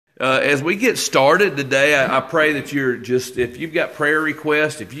As we get started today, I pray that you're just, if you've got prayer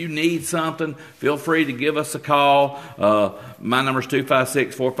requests, if you need something, feel free to give us a call. My number is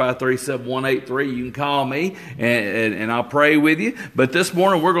 256-453-7183. You can call me, and I'll pray with you. But this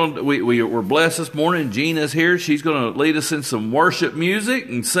morning, we're blessed this morning. Gina's here. She's going to lead us in some worship music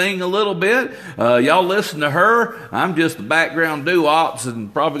and sing a little bit. Y'all listen to her. I'm just the background doo-ops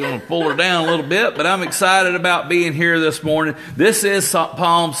and probably going to pull her down a little bit, but I'm excited about being here this morning. This is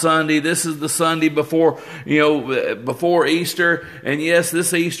Palm Sunday. This is the Sunday before Easter. And yes,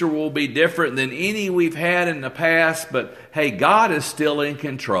 this Easter will be different than any we've had in the past, but hey, God is still in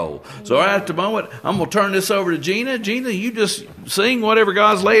control. So right at the moment, I'm going to turn this over to Gina. Gina, you just sing whatever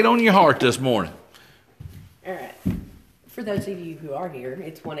God's laid on your heart this morning. All right. For those of you who are here,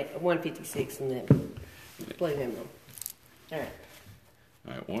 it's 156 and then play them on. All right.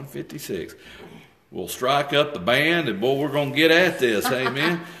 All right, 156. We'll strike up the band, and boy, we're going to get at this.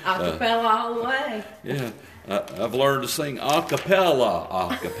 Amen. Acapella all the way. Yeah. I've learned to sing a cappella.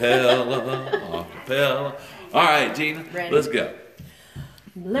 A cappella. A cappella. All right, Gina, ready? Let's go.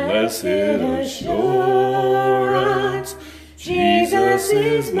 Blessed assurance, Jesus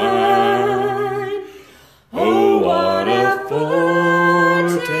is mine. Oh, what a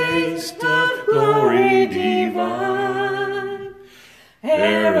foretaste of glory divine.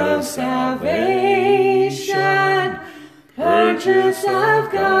 Heir of salvation, purchase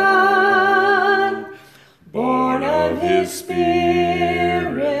of God, born of His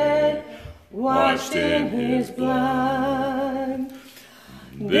Spirit, washed in His blood.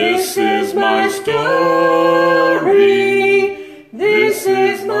 This is my story, this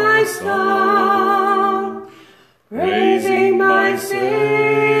is my song, praising my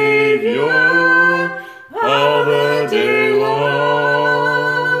Savior all the day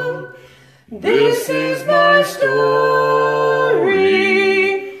long. This is my story,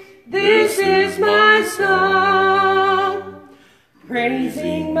 this is my song,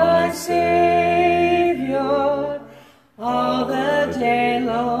 praising my Savior all the day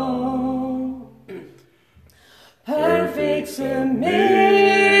long. Perfect submission,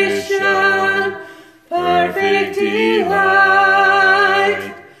 perfect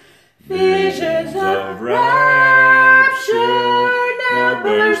delight, visions of rapture now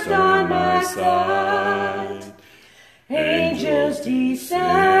burst on my sight. Angels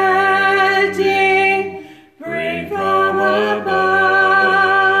descending, bring from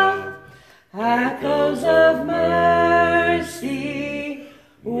above echoes of mercy,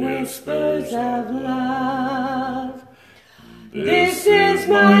 whispers of love. This is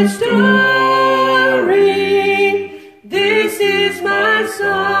my story, this is my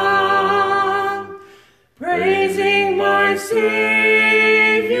song, praising my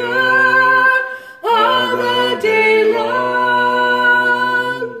Savior all the day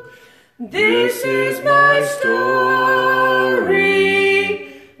long. This is my story,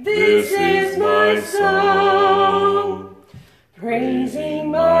 this is my song,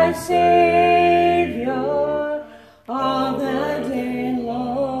 praising my Savior all the day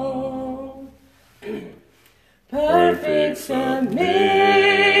long. Perfect submission,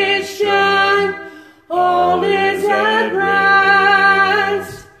 all is at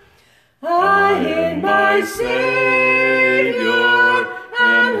rest. I in my Savior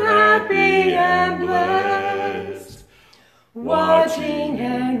am happy and blessed, watching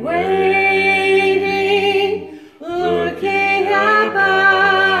and waiting, looking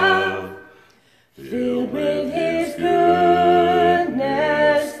above, filled with His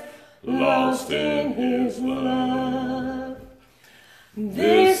goodness, lost in His love.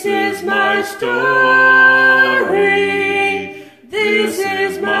 This is my story, this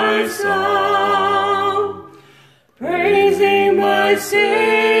is my song, praising my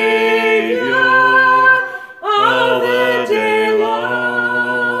Savior all the day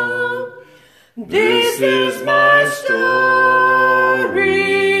long. This is my story,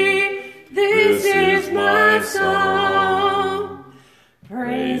 this is my song,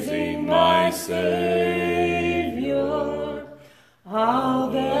 praising my Savior all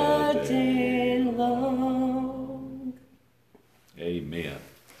the day long. Amen.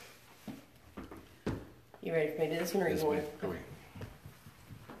 You ready for me to do this one or you want? Go ahead.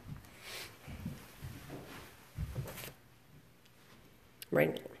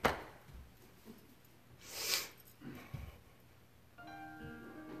 Right.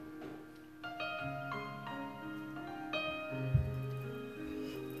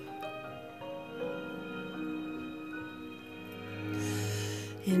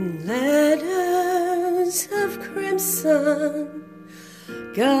 In letters of crimson,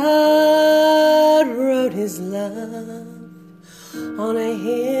 God wrote His love on a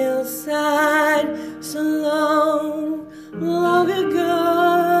hillside so long, long ago.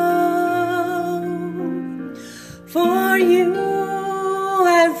 For you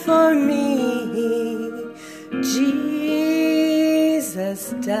and for me,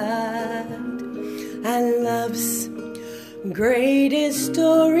 Jesus died, and love's greatest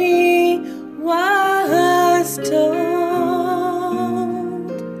story was told.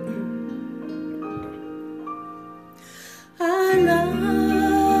 I love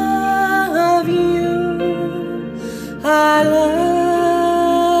you, I love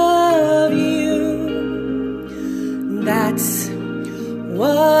you. That's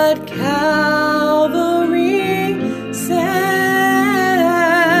what Calvary said.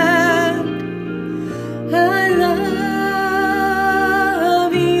 I love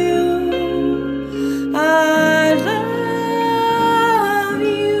you, I love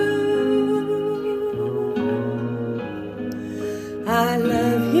you, I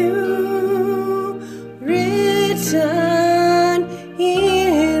love you, written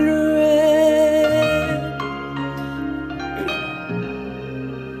in red.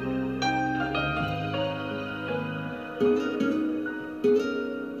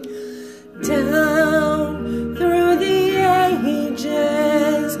 Down through the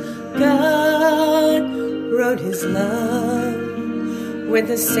ages, God wrote His love with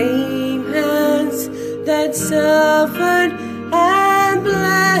the same hands that suffered and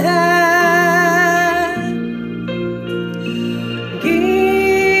bled,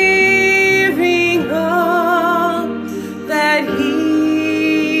 giving all that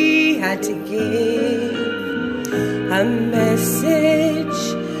He had to give, a message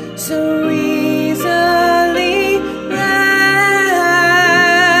so easily read.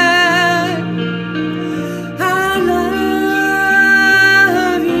 I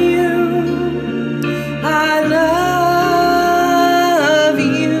love you, I love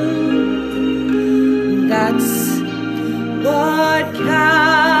you. That's what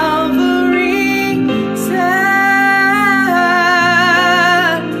Calvary said.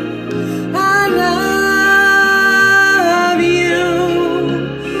 I love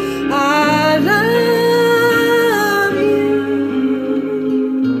you, I love you,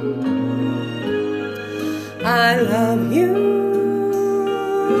 I love you.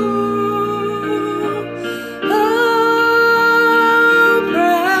 Oh,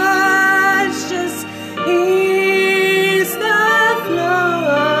 precious is the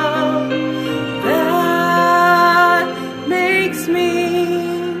flow that makes me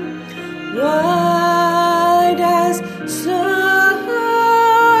white as snow.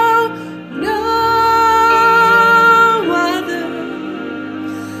 No other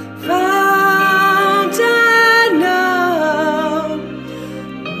fount I know,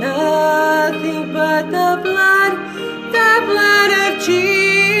 nothing but the blood of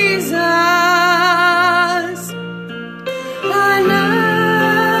Jesus. I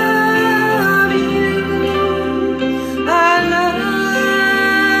love you, I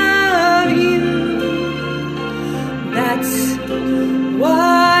love you. That's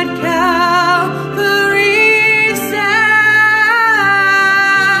what Calvary said.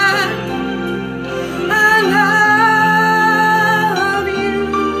 I love you,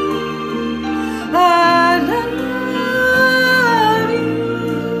 I love you,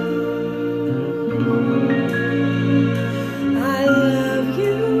 I love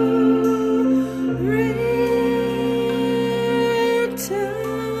you, written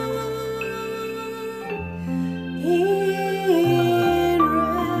in red.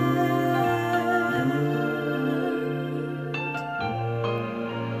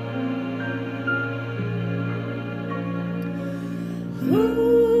 Ooh.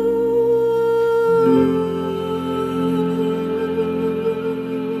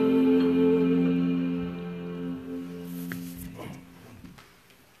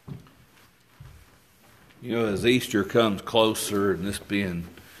 You know, as Easter comes closer, and this being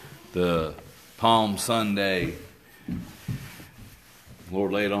the Palm Sunday, the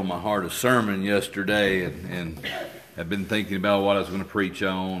Lord laid on my heart a sermon yesterday, and I've been thinking about what I was going to preach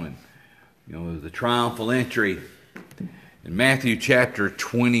on, and you know, the triumphal entry in Matthew chapter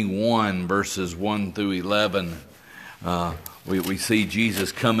 21, verses 1 through 11. We see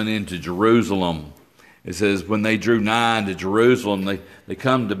Jesus coming into Jerusalem. It says, when they drew nigh to Jerusalem, they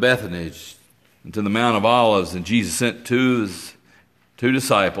come to Bethany, and to the Mount of Olives, and Jesus sent his two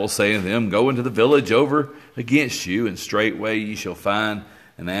disciples, saying to them, go into the village over against you, and straightway ye shall find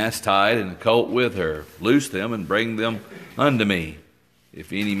an ass tied and a colt with her. Loose them and bring them unto me.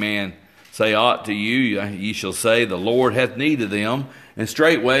 If any man say aught to you, ye shall say, the Lord hath need of them, and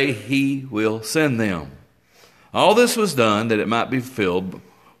straightway he will send them. All this was done that it might be fulfilled,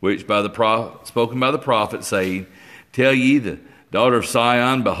 which spoken by the prophet, saying, Tell ye the daughter of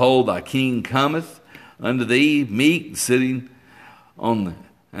Sion, Behold, thy king cometh unto thee, meek, sitting on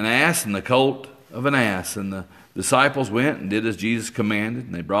an ass, and the colt of an ass. And the disciples went and did as Jesus commanded,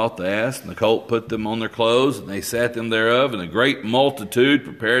 and they brought the ass and the colt, put them on their clothes, and they sat them thereof. And a great multitude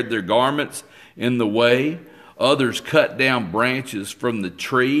prepared their garments in the way. Others cut down branches from the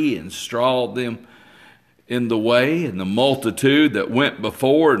tree and strawed them in the way. And the multitude that went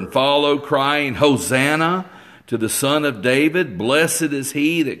before and followed, crying, Hosanna to the Son of David, blessed is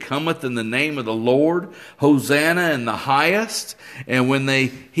he that cometh in the name of the Lord, Hosanna in the highest. And when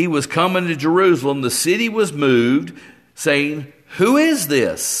he was coming to Jerusalem, the city was moved, saying, Who is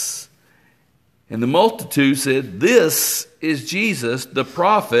this? And the multitude said, This is Jesus, the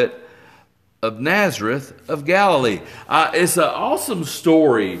prophet of Nazareth of Galilee. It's an awesome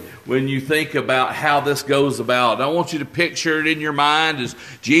story when you think about how this goes about. I want you to picture it in your mind as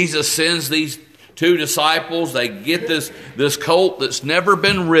Jesus sends these two disciples. They get this colt that's never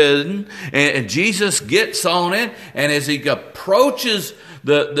been ridden, and Jesus gets on it, and as he approaches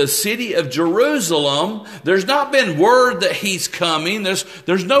the city of Jerusalem, there's not been word that he's coming. There's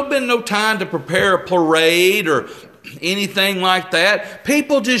been no time to prepare a parade or anything like that.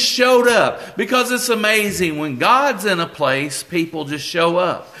 People just showed up, because it's amazing when God's in a place, people just show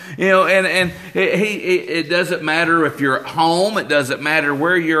up. You know, and it doesn't matter if you're at home. It doesn't matter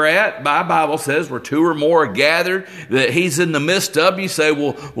where you're at. My Bible says where two or more are gathered, that he's in the midst of. You say,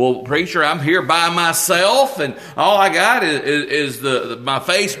 well, preacher, I'm here by myself, and all I got is my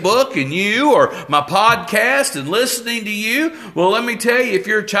Facebook and you, or my podcast and listening to you. Well, let me tell you, if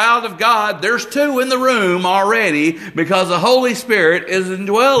you're a child of God, there's two in the room already, because the Holy Spirit is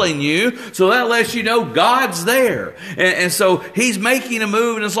indwelling you. So that lets you know God's there. And so he's making a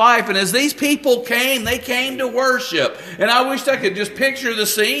move in his life. And as these people came, they came to worship. And I wish I could just picture the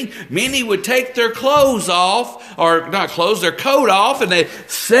scene. Many would take their clothes off, or not clothes, their coat off, and they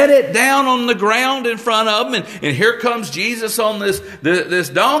set it down on the ground in front of them. And here comes Jesus on this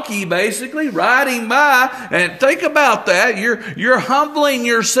donkey, basically, riding by. And think about that. You're humbling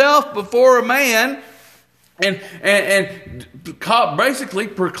yourself before a man, and basically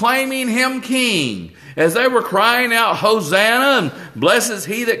proclaiming him king. As they were crying out, Hosanna, and blessed is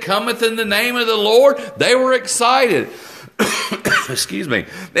he that cometh in the name of the Lord, they were excited. Excuse me.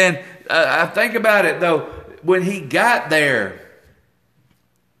 And I think about it, though, when he got there,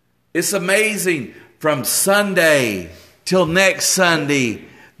 it's amazing, from Sunday till next Sunday,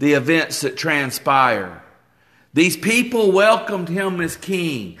 the events that transpire. These people welcomed him as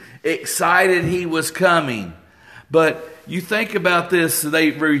king, excited he was coming. But you think about this,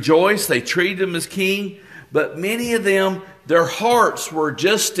 they rejoiced, they treated him as king, but many of them, their hearts were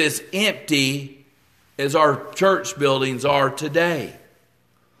just as empty as our church buildings are today.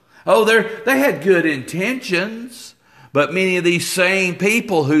 Oh, they had good intentions, but many of these same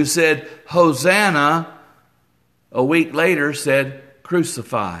people who said, Hosanna, a week later said,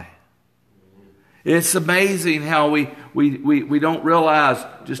 crucify. It's amazing how we don't realize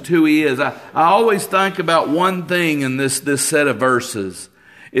just who he is. I always think about one thing in this set of verses,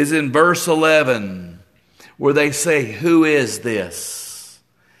 is in verse 11, where they say, Who is this?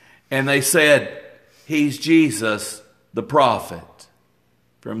 And they said, He's Jesus, the prophet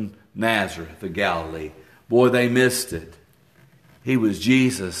from Nazareth of Galilee. Boy, they missed it. He was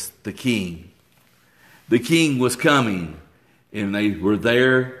Jesus, the king. The king was coming, and they were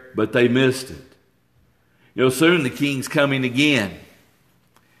there, but they missed it. You know, soon the king's coming again.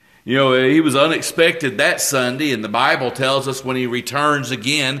 You know, he was unexpected that Sunday, and the Bible tells us when he returns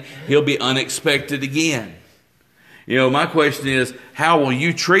again, he'll be unexpected again. You know, my question is, how will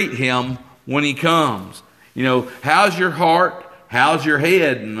you treat him when he comes? You know, how's your heart? How's your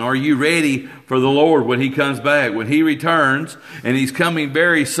head? And are you ready for the Lord when he comes back, when he returns? And he's coming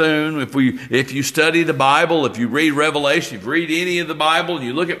very soon. If you study the Bible, if you read Revelation, if you read any of the Bible, and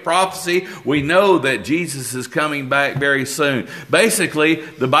you look at prophecy, we know that Jesus is coming back very soon. Basically,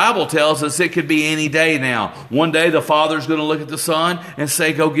 the Bible tells us it could be any day now. One day the Father's going to look at the Son and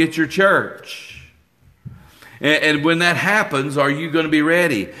say, go get your church. And when that happens, are you going to be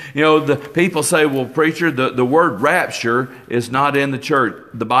ready? You know, the people say, well, preacher, the word rapture is not in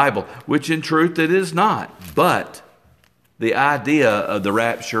the Bible, which in truth it is not. But the idea of the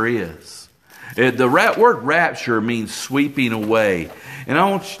rapture is. The word rapture means sweeping away. And I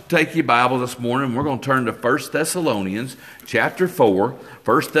want you to take your Bible this morning. We're going to turn to 1 Thessalonians chapter 4.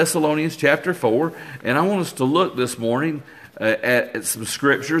 1 Thessalonians chapter 4. And I want us to look this morning at some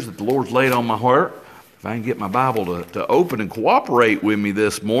scriptures that the Lord's laid on my heart. If I can get my Bible to open and cooperate with me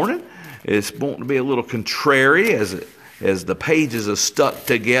this morning. It's wanting to be a little contrary as the pages are stuck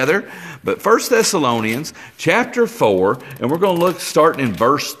together. But 1 Thessalonians chapter 4, and we're going to look starting in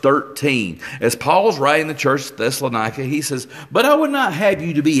verse 13. As Paul's writing the church of Thessalonica, he says, "But I would not have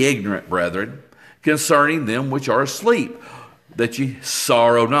you to be ignorant, brethren, concerning them which are asleep, that ye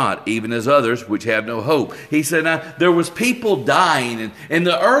sorrow not, even as others which have no hope." He said, now, there was people dying, and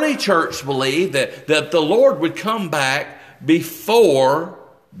the early church believed that the Lord would come back before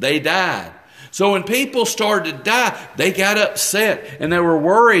they died. So when people started to die, they got upset and they were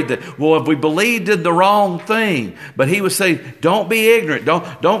worried that, well, if we believed in the wrong thing. But he was saying, don't be ignorant.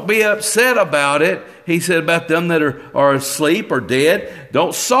 Don't be upset about it. He said about them that are asleep or dead.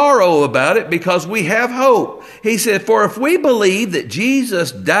 Don't sorrow about it because we have hope. He said, for if we believe that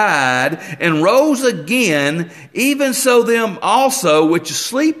Jesus died and rose again, even so them also which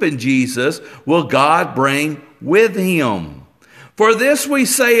sleep in Jesus will God bring with him. For this we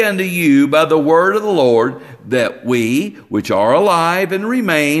say unto you by the word of the Lord, that we, which are alive and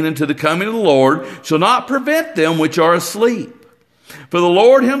remain unto the coming of the Lord, shall not prevent them which are asleep. For the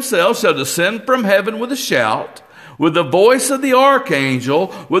Lord himself shall descend from heaven with a shout, with the voice of the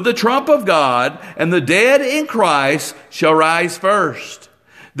archangel, with the trump of God, and the dead in Christ shall rise first.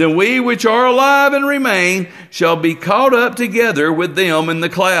 Then we which are alive and remain shall be caught up together with them in the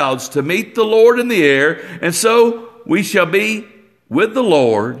clouds to meet the Lord in the air, and so we shall be with the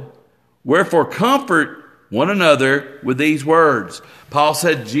Lord. Wherefore comfort one another with these words. Paul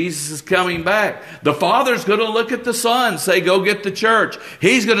said Jesus is coming back. The Father's going to look at the Son, say, go get the church.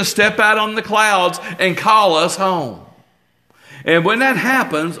 He's going to step out on the clouds and call us home. And when that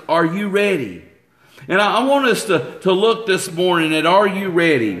happens, are you ready? And I want us to look this morning at, are you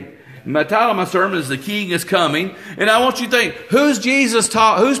ready? My title of my sermon is The King is Coming. And I want you to think, who's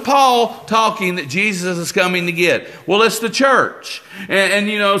Paul talking that Jesus is coming to get? Well, it's the church. And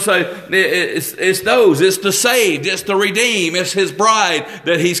you know, so it's those, it's the saved, it's the redeemed, it's his bride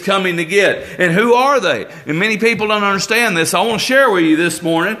that he's coming to get. And who are they? And many people don't understand this. I want to share with you this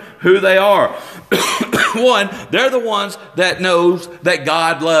morning who they are. One, they're the ones that knows that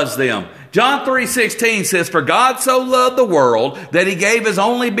God loves them. John 3:16 says, for God so loved the world that he gave his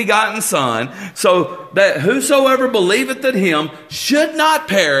only begotten Son, so that whosoever believeth in him should not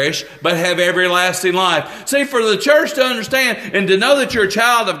perish, but have everlasting life. See, for the church to understand and to know that you're a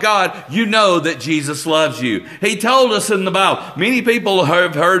child of God, you know that Jesus loves you. He told us in the Bible. Many people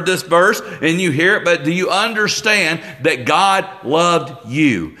have heard this verse and you hear it, but do you understand that God loved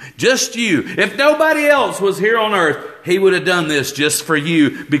you? Just you. If nobody else was here on earth, he would have done this just for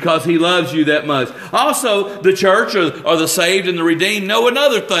you because he loves you that much. Also, the church or the saved and the redeemed know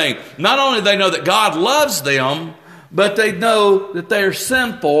another thing. Not only do they know that God loves them, but they know that they are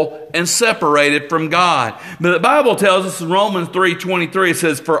sinful and separated from God. But the Bible tells us in Romans 3:23, it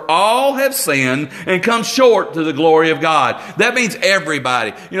says, for all have sinned and come short to the glory of God. That means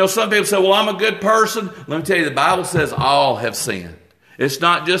everybody. You know, some people say, well, I'm a good person. Let me tell you, the Bible says all have sinned. It's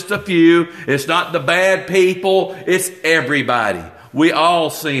not just a few. It's not the bad people. It's everybody. We all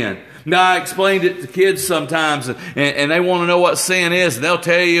sin. Now, I explained it to kids sometimes, and they want to know what sin is. And they'll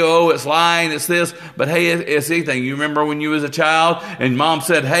tell you, oh, it's lying, it's this. But hey, it's anything. You remember when you was a child and mom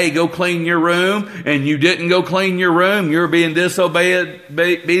said, hey, go clean your room, and you didn't go clean your room. You were being disobedient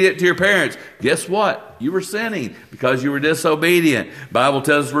to your parents. Guess what? You were sinning because you were disobedient. Bible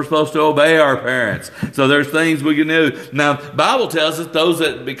tells us we're supposed to obey our parents. So there's things we can do. Now, Bible tells us those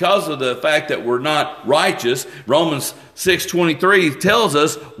that, because of the fact that we're not righteous, Romans 6:23 tells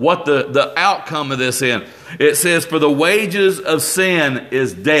us what the outcome of this is. It says, for the wages of sin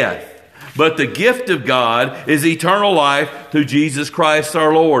is death, but the gift of God is eternal life through Jesus Christ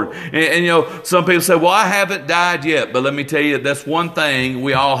our Lord. And you know, some people say, well, I haven't died yet. But let me tell you, that's one thing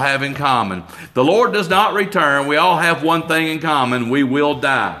we all have in common. The Lord does not return. We all have one thing in common. We will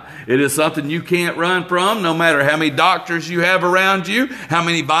die. It is something you can't run from, no matter how many doctors you have around you, how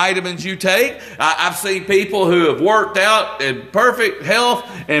many vitamins you take. I've seen people who have worked out in perfect health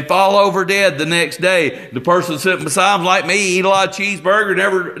and fall over dead the next day. The person sitting beside them, like me, eat a lot of cheeseburger,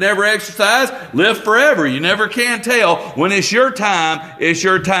 never exercise, live forever. You never can tell. When it's your time, it's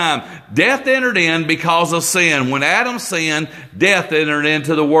your time. Death entered in because of sin. When Adam sinned, death entered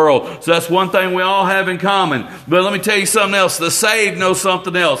into the world. So that's one thing we all have in common. But let me tell you something else. The saved know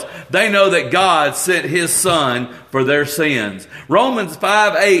something else. They know that God sent his Son for their sins. Romans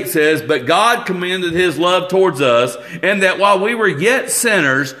 5:8 says, but God commended his love towards us, and that while we were yet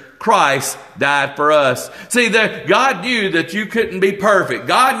sinners, Christ died for us. See, that God knew that you couldn't be perfect.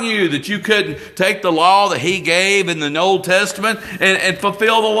 God knew that you couldn't take the law that He gave in the Old Testament and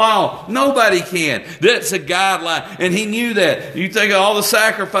fulfill the law. Nobody can. That's a guideline. And He knew that. You think of all the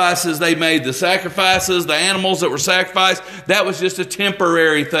sacrifices they made, the sacrifices, the animals that were sacrificed, that was just a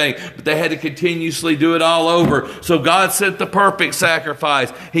temporary thing. But they had to continuously do it all over. So God sent the perfect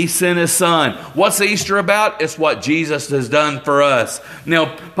sacrifice. He sent His Son. What's Easter about? It's what Jesus has done for us.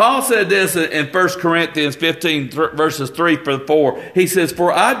 Now, Paul said this in 1 Corinthians 15, verses 3 through 4. He says,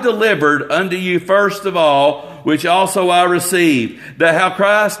 "For I delivered unto you first of all, which also I received, that how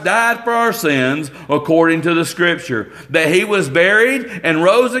Christ died for our sins according to the Scripture, that He was buried and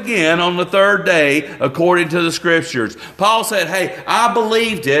rose again on the third day according to the Scriptures." Paul said, hey, I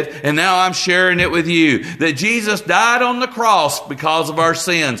believed it, and now I'm sharing it with you, that Jesus died on the cross because of our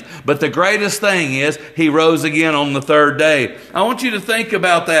sins. But the greatest thing is He rose again on the third day. I want you to think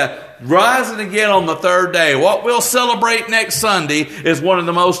about that. Rising again on the third day. What we'll celebrate next Sunday is one of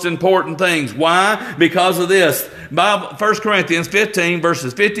the most important things. Why? Because of this. 1 Corinthians 15,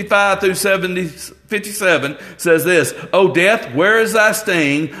 verses 55 through 57 says this, "O death, where is thy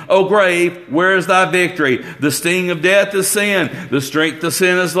sting? O grave, where is thy victory? The sting of death is sin. The strength of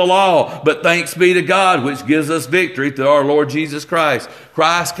sin is the law. But thanks be to God, which gives us victory through our Lord Jesus Christ."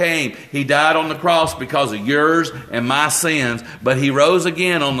 Christ came. He died on the cross because of yours and my sins. But He rose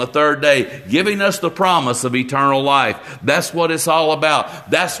again on the third day, giving us the promise of eternal life. That's what it's all about.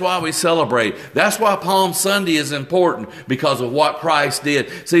 That's why we celebrate. That's why Palm Sunday is important, because of what Christ did.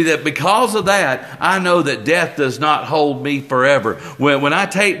 See, that because of that, I know that death does not hold me forever. When I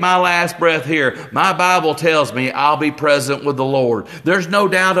take my last breath here, my Bible tells me I'll be present with the Lord. There's no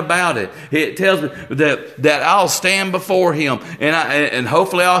doubt about it. It tells me that I'll stand before Him, and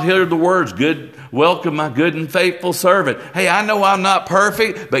hopefully I'll hear the words, "Good, welcome my good and faithful servant." Hey, I know I'm not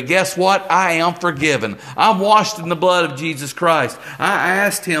perfect, but guess what? I am forgiven. I'm washed in the blood of Jesus Christ. I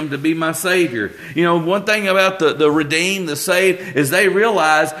asked Him to be my Savior. You know, one thing about the redeemed, the saved, is they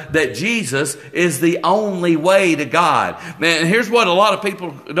realize that Jesus is the only way to God. And here's what a lot of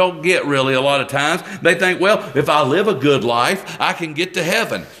people don't get really a lot of times. They think, well, if I live a good life, I can get to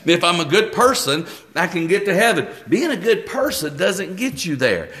heaven. If I'm a good person, I can get to heaven. Being a good person doesn't get you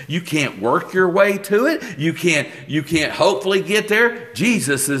there. You can't work your way to it. You can't hopefully get there.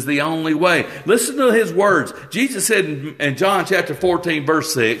 Jesus is the only way. Listen to His words. Jesus said in John chapter 14,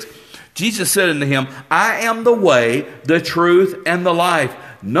 verse 6, Jesus said unto him, "I am the way, the truth, and the life.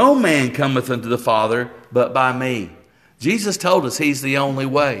 No man cometh unto the Father but by me." Jesus told us He's the only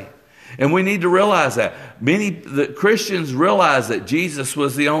way. And we need to realize that. The Christians realized that Jesus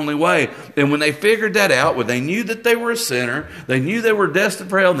was the only way. And when they figured that out, when they knew that they were a sinner, they knew they were destined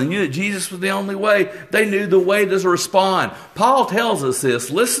for hell, and they knew that Jesus was the only way, they knew the way to respond. Paul tells us this.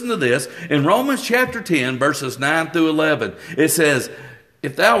 Listen to this. In Romans chapter 10, verses 9 through 11, it says,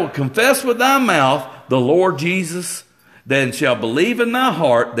 "If thou wilt confess with thy mouth the Lord Jesus, then shalt believe in thy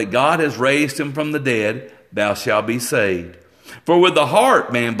heart that God has raised Him from the dead, thou shalt be saved. For with the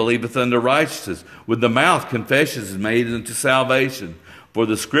heart man believeth unto righteousness, with the mouth confession is made unto salvation. For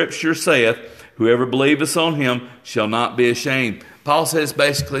the Scripture saith, Whoever believeth on Him shall not be ashamed." Paul says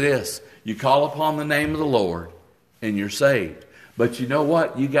basically this: you call upon the name of the Lord and you're saved. But you know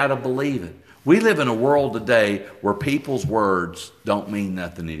what? You got to believe it. We live in a world today where people's words don't mean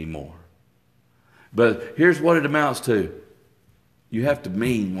nothing anymore. But here's what it amounts to. You have to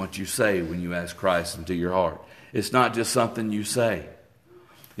mean what you say when you ask Christ into your heart. It's not just something you say.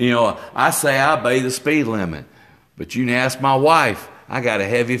 You know, I say I obey the speed limit, but you can ask my wife, I got a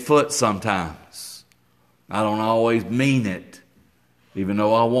heavy foot sometimes. I don't always mean it, even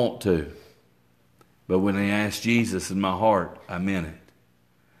though I want to. But when I ask Jesus in my heart, I meant it.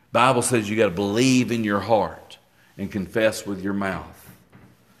 The Bible says you got to believe in your heart and confess with your mouth.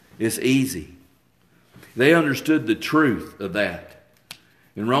 It's easy. They understood the truth of that.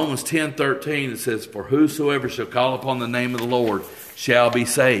 In Romans 10:13 it says, "For whosoever shall call upon the name of the Lord shall be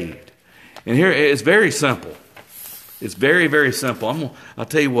saved." And here it's very simple. It's very, very simple. I'll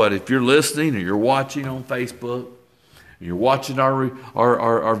tell you what, if you're listening or you're watching on Facebook, or you're watching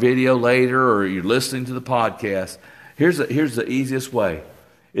our video later, or you're listening to the podcast, here's the easiest way.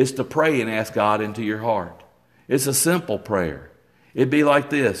 It's to pray and ask God into your heart. It's a simple prayer. It'd be like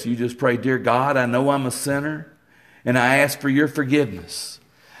this. You just pray, "Dear God, I know I'm a sinner, and I ask for your forgiveness.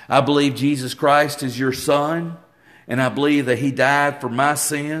 I believe Jesus Christ is your Son, and I believe that He died for my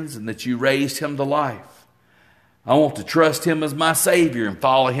sins and that you raised Him to life. I want to trust Him as my Savior and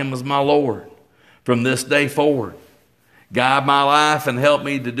follow Him as my Lord from this day forward. Guide my life and help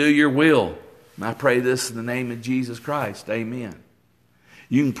me to do your will. And I pray this in the name of Jesus Christ. Amen."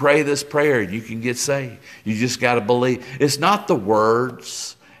 You can pray this prayer and you can get saved. You just got to believe. It's not the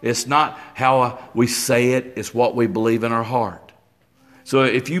words. It's not how we say it. It's what we believe in our heart. So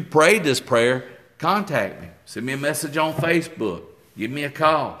if you prayed this prayer, contact me. Send me a message on Facebook. Give me a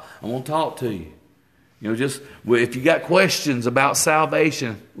call. I want to talk to you. Just if you got questions about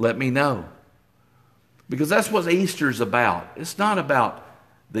salvation, let me know. Because that's what Easter's about. It's not about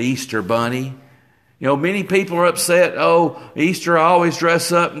the Easter bunny. Many people are upset. Oh, Easter, I always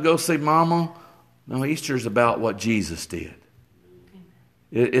dress up and go see Mama. No, Easter's about what Jesus did.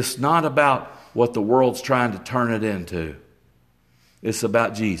 It's not about what the world's trying to turn it into. It's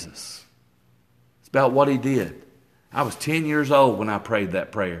about Jesus. It's about what He did. I was 10 years old when I prayed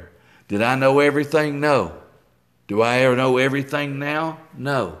that prayer. Did I know everything? No. Do I ever know everything now?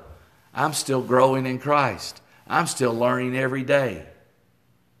 No. I'm still growing in Christ. I'm still learning every day.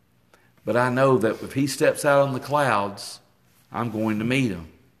 But I know that if He steps out on the clouds, I'm going to meet Him.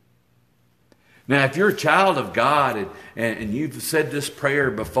 Now, if you're a child of God and you've said this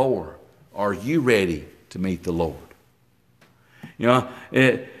prayer before, are you ready to meet the Lord?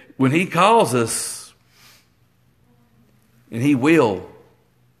 When He calls us, and He will,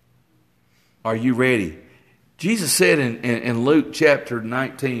 are you ready? Jesus said in Luke chapter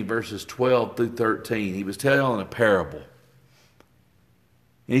 19, verses 12 through 13, He was telling a parable.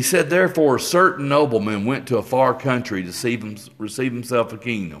 And He said, therefore, a certain nobleman went to a far country to receive himself a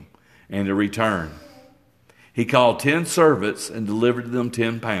kingdom and to return. He called 10 servants and delivered to them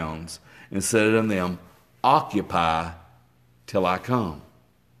 10 pounds and said unto them, occupy till I come.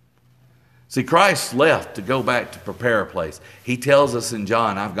 See, Christ left to go back to prepare a place. He tells us in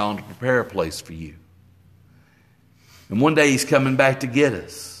John, I've gone to prepare a place for you. And one day He's coming back to get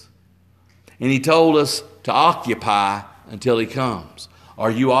us. And He told us to occupy until He comes. Are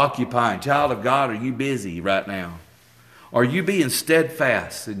you occupying? Child of God, are you busy right now? Are you being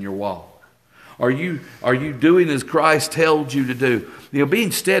steadfast in your walk? Are you doing as Christ told you to do?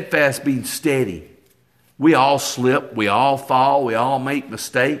 Being steadfast, being steady. We all slip, we all fall, we all make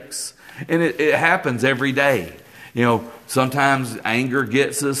mistakes. And it happens every day. Sometimes anger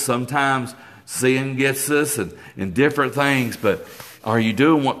gets us, sometimes sin gets us, and different things. But are you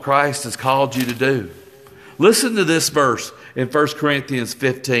doing what Christ has called you to do? Listen to this verse in 1 Corinthians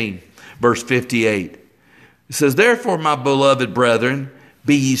 15, verse 58. It says, therefore, my beloved brethren,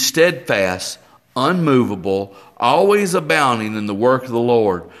 be ye steadfast, unmovable, always abounding in the work of the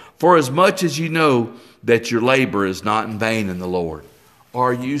Lord. For as much as you know that your labor is not in vain in the Lord.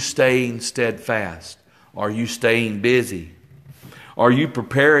 Are you staying steadfast? Are you staying busy? Are you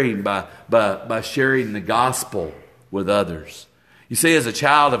preparing by sharing the gospel with others? You see, as a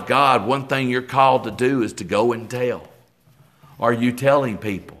child of God, one thing you're called to do is to go and tell. Are you telling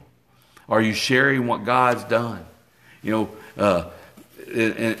people? Are you sharing what God's done? In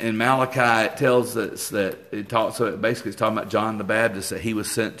Malachi, it tells us that it's talking about John the Baptist, that he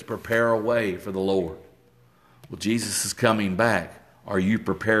was sent to prepare a way for the Lord. Well, Jesus is coming back. Are you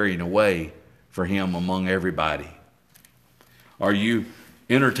preparing a way for Him among everybody? Are you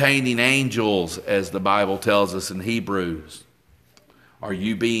entertaining angels, as the Bible tells us in Hebrews? Are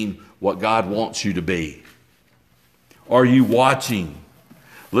you being what God wants you to be? Are you watching?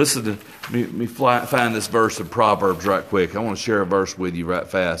 Listen to me find this verse in Proverbs right quick. I want to share a verse with you right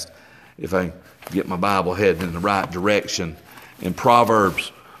fast, if I get my Bible heading in the right direction. In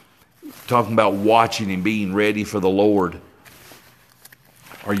Proverbs, talking about watching and being ready for the Lord.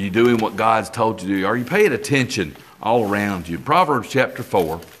 Are you doing what God's told you to do? Are you paying attention all around you? Proverbs chapter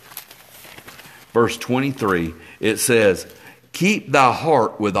 4, verse 23, it says, keep thy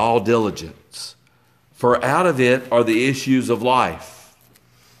heart with all diligence, for out of it are the issues of life.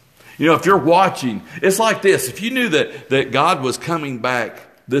 If you're watching, it's like this. If you knew that God was coming back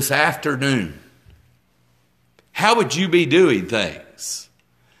this afternoon, how would you be doing things?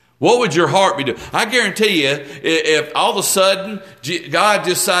 What would your heart be doing? I guarantee you, if all of a sudden God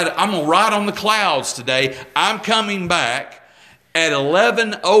decided, I'm going to ride on the clouds today, I'm coming back at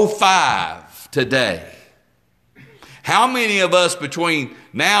 11:05 today. How many of us between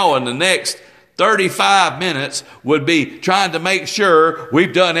now and the next 35 minutes would be trying to make sure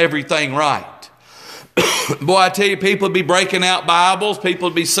we've done everything right? Boy, I tell you, people would be breaking out Bibles, people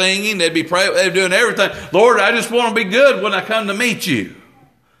would be singing, they'd be praying, they'd be doing everything. Lord, I just want to be good when I come to meet you.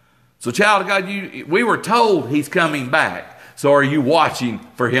 So, child of God, we were told He's coming back. So are you watching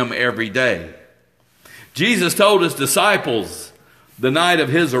for Him every day? Jesus told His disciples the night of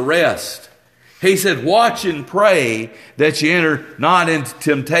His arrest, He said, watch and pray that you enter not into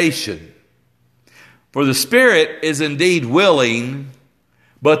temptation. For the spirit is indeed willing,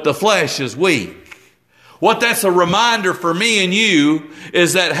 but the flesh is weak. What that's a reminder for me and you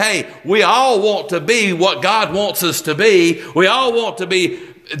is that, hey, we all want to be what God wants us to be. We all want to be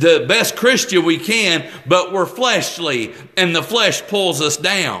the best Christian we can, but we're fleshly, and the flesh pulls us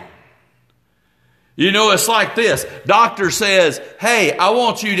down. You know, it's like this. Doctor says, hey, I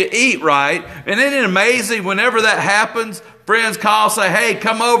want you to eat right. And isn't it amazing whenever that happens, friends call and say, hey,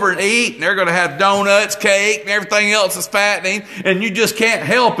 come over and eat. And they're going to have donuts, cake, and everything else is fattening. And you just can't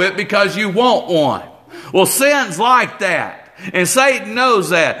help it because you want one. Well, sin's like that. And Satan knows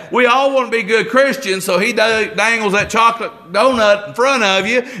that. We all want to be good Christians, so he dangles that chocolate donut in front of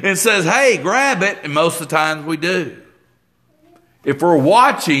you and says, hey, grab it. And most of the times we do. If we're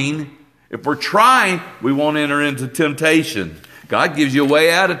watching, if we're trying, we won't enter into temptation. God gives you a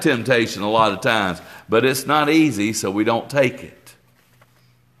way out of temptation a lot of times, but it's not easy, so we don't take it.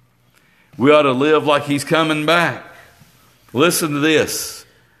 We ought to live like he's coming back. Listen to this.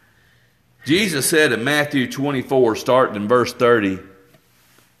 Jesus said in Matthew 24, starting in verse 30,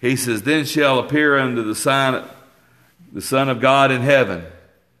 he says, then shall appear unto the Son of God in heaven.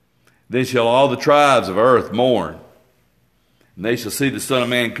 Then shall all the tribes of earth mourn. And they shall see the Son of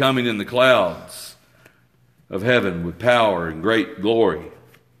Man coming in the clouds of heaven with power and great glory.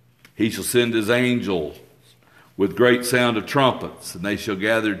 He shall send his angels with great sound of trumpets, and they shall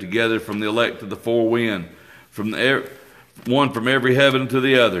gather together from the elect of the four winds, one from every heaven to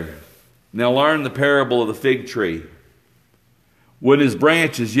the other. Now learn the parable of the fig tree. When his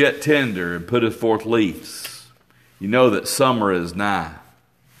branch is yet tender and putteth forth leaves, you know that summer is nigh.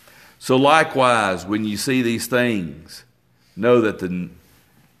 So likewise, when you see these things, know that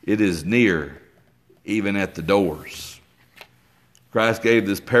it is near, even at the doors. Christ gave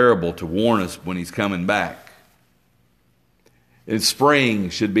this parable to warn us when he's coming back. And spring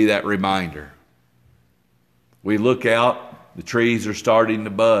should be that reminder. We look out, the trees are starting to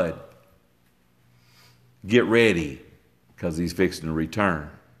bud. Get ready, because he's fixing to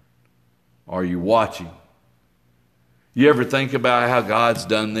return. Are you watching? You ever think about how God's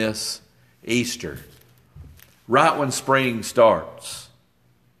done this? Easter. Right when spring starts,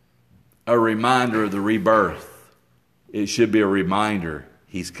 a reminder of the rebirth. It should be a reminder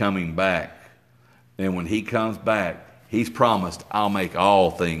he's coming back. And when he comes back, he's promised, I'll make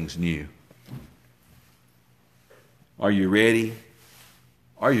all things new. Are you ready?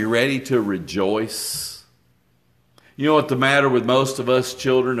 Are you ready to rejoice? You know what the matter with most of us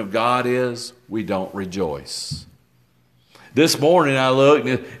children of God is? We don't rejoice. This morning I looked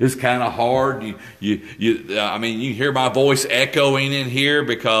and it's kind of hard. You hear my voice echoing in here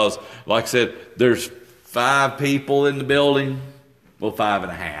because, like I said, there's 5 people in the building. Well,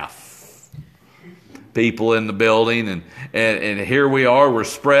 5.5 people in the building. And here we are, we're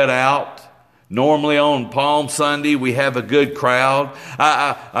spread out. Normally on Palm Sunday, we have a good crowd.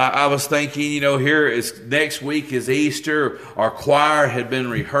 I was thinking, here is next week is Easter. Our choir had been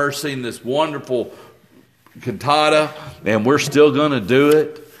rehearsing this wonderful cantata, and we're still going to do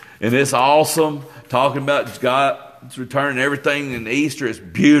it. And it's awesome. Talking about God's return and everything in Easter is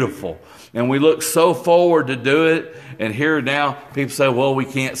beautiful. And we look so forward to do it. And here now, people say, well, we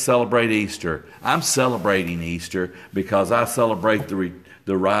can't celebrate Easter. I'm celebrating Easter because I celebrate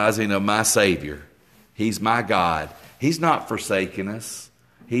the rising of my Savior. He's my God. He's not forsaken us.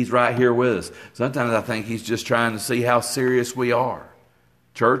 He's right here with us. Sometimes I think he's just trying to see how serious we are.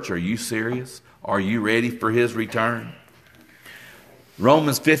 Church, are you serious? Are you ready for his return?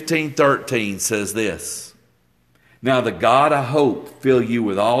 Romans 15:13 says this. Now the God of hope fill you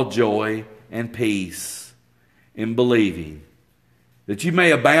with all joy and peace in believing, that you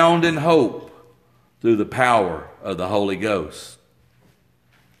may abound in hope through the power of the Holy Ghost.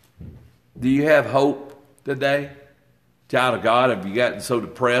 Do you have hope today? Child of God, have you gotten so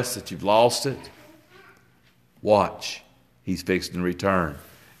depressed that you've lost it? Watch. He's fixing to return.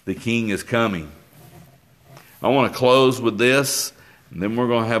 The King is coming. I want to close with this, and then we're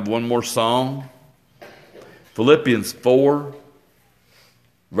going to have one more song. Philippians 4,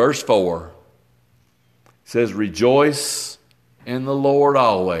 verse 4 says, rejoice in the Lord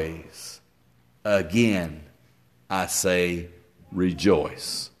always. Again, I say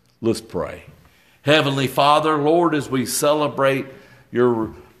rejoice. Let's pray. Heavenly Father, Lord, as we celebrate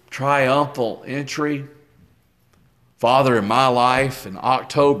your triumphal entry, Father, in my life, in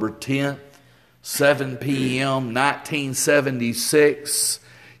October 10th, 7 p.m., 1976,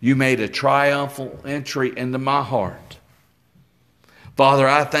 you made a triumphal entry into my heart. Father,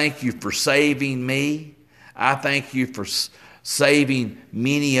 I thank you for saving me. I thank you for saving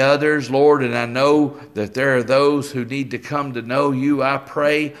many others, Lord, and I know that there are those who need to come to know you. I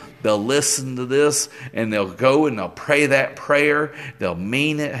pray they'll listen to this and they'll go and they'll pray that prayer. They'll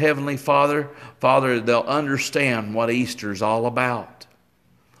mean it, Heavenly Father. Father, they'll understand what Easter is all about.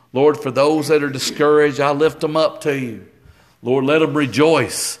 Lord, for those that are discouraged, I lift them up to you. Lord, let them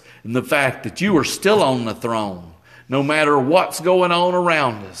rejoice in the fact that you are still on the throne. No matter what's going on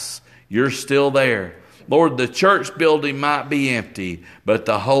around us, you're still there. Lord, the church building might be empty, but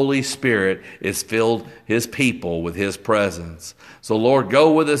the Holy Spirit has filled his people with his presence. So, Lord,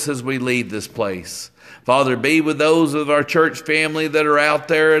 go with us as we leave this place. Father, be with those of our church family that are out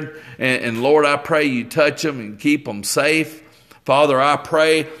there. And Lord, I pray you touch them and keep them safe. Father, I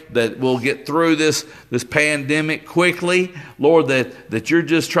pray that we'll get through this pandemic quickly. Lord, that you're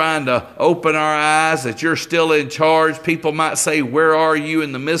just trying to open our eyes, that you're still in charge. People might say, where are you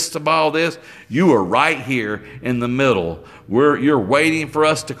in the midst of all this? You are right here in the middle. You're waiting for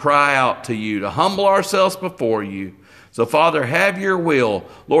us to cry out to you, to humble ourselves before you. So, Father, have your will.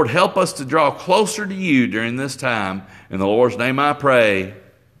 Lord, help us to draw closer to you during this time. In the Lord's name I pray.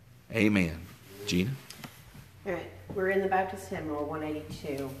 Amen. Gina? All right. We're in the Baptist Hymnal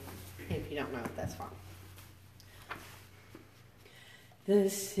 182. If you don't know it, that's fine. The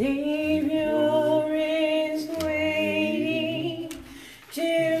Savior is waiting to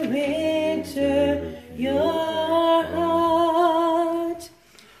enter your heart.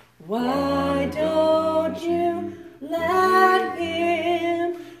 Why don't you let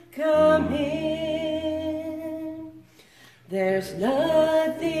him come in? There's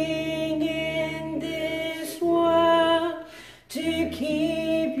nothing in this world to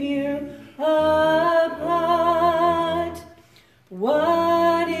keep you apart.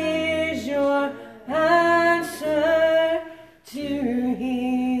 What is your answer to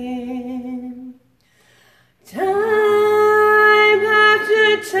him? Time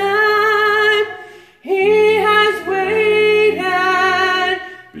after time, he has waited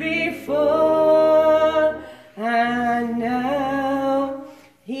before, and now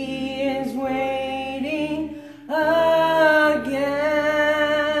he is waiting again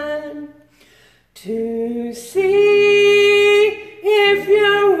to see if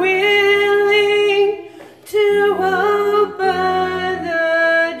you're willing to open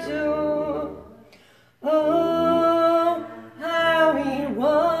the door. Oh, how he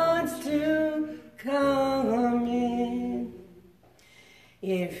wants to come in.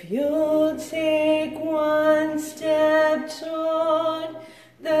 If you'll take one step toward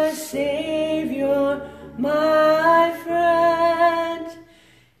the Savior, my friend,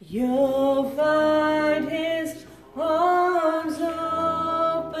 you'll find his arms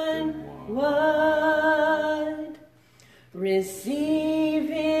open wide. Receive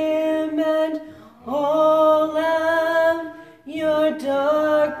him and all of your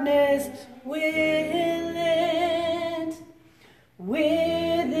darkness will end.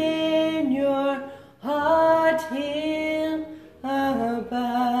 Within your heart he'll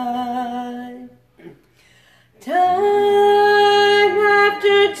abide. Time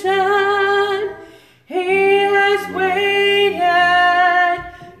after time, he has waited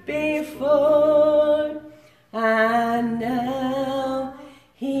before, and now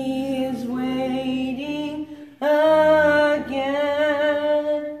he is waiting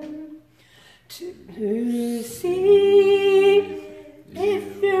again to see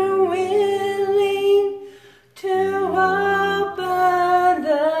if you're willing to open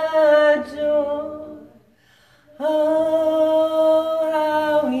the door. Oh,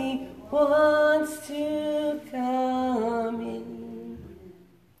 how he wants to come in.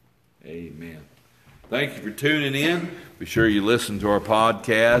 Amen. Thank you for tuning in. Be sure you listen to our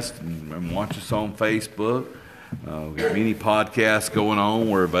podcast and watch us on Facebook. We've got many podcasts going on.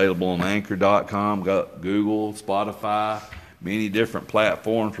 We're available on Anchor.com, Google, Spotify, many different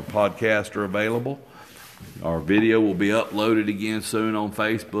platforms for podcasts are available. Our video will be uploaded again soon on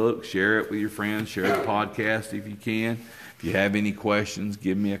Facebook. Share it with your friends. Share the podcast if you can. If you have any questions,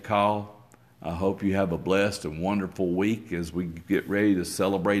 give me a call. I hope you have a blessed and wonderful week as we get ready to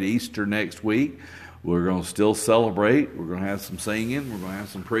celebrate Easter next week. We're going to still celebrate. We're going to have some singing. We're going to have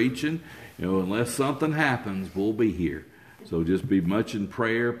some preaching. Unless something happens, we'll be here. So just be much in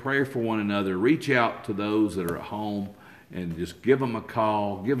prayer. Pray for one another. Reach out to those that are at home and just give them a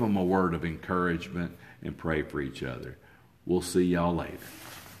call. Give them a word of encouragement and pray for each other. We'll see y'all later.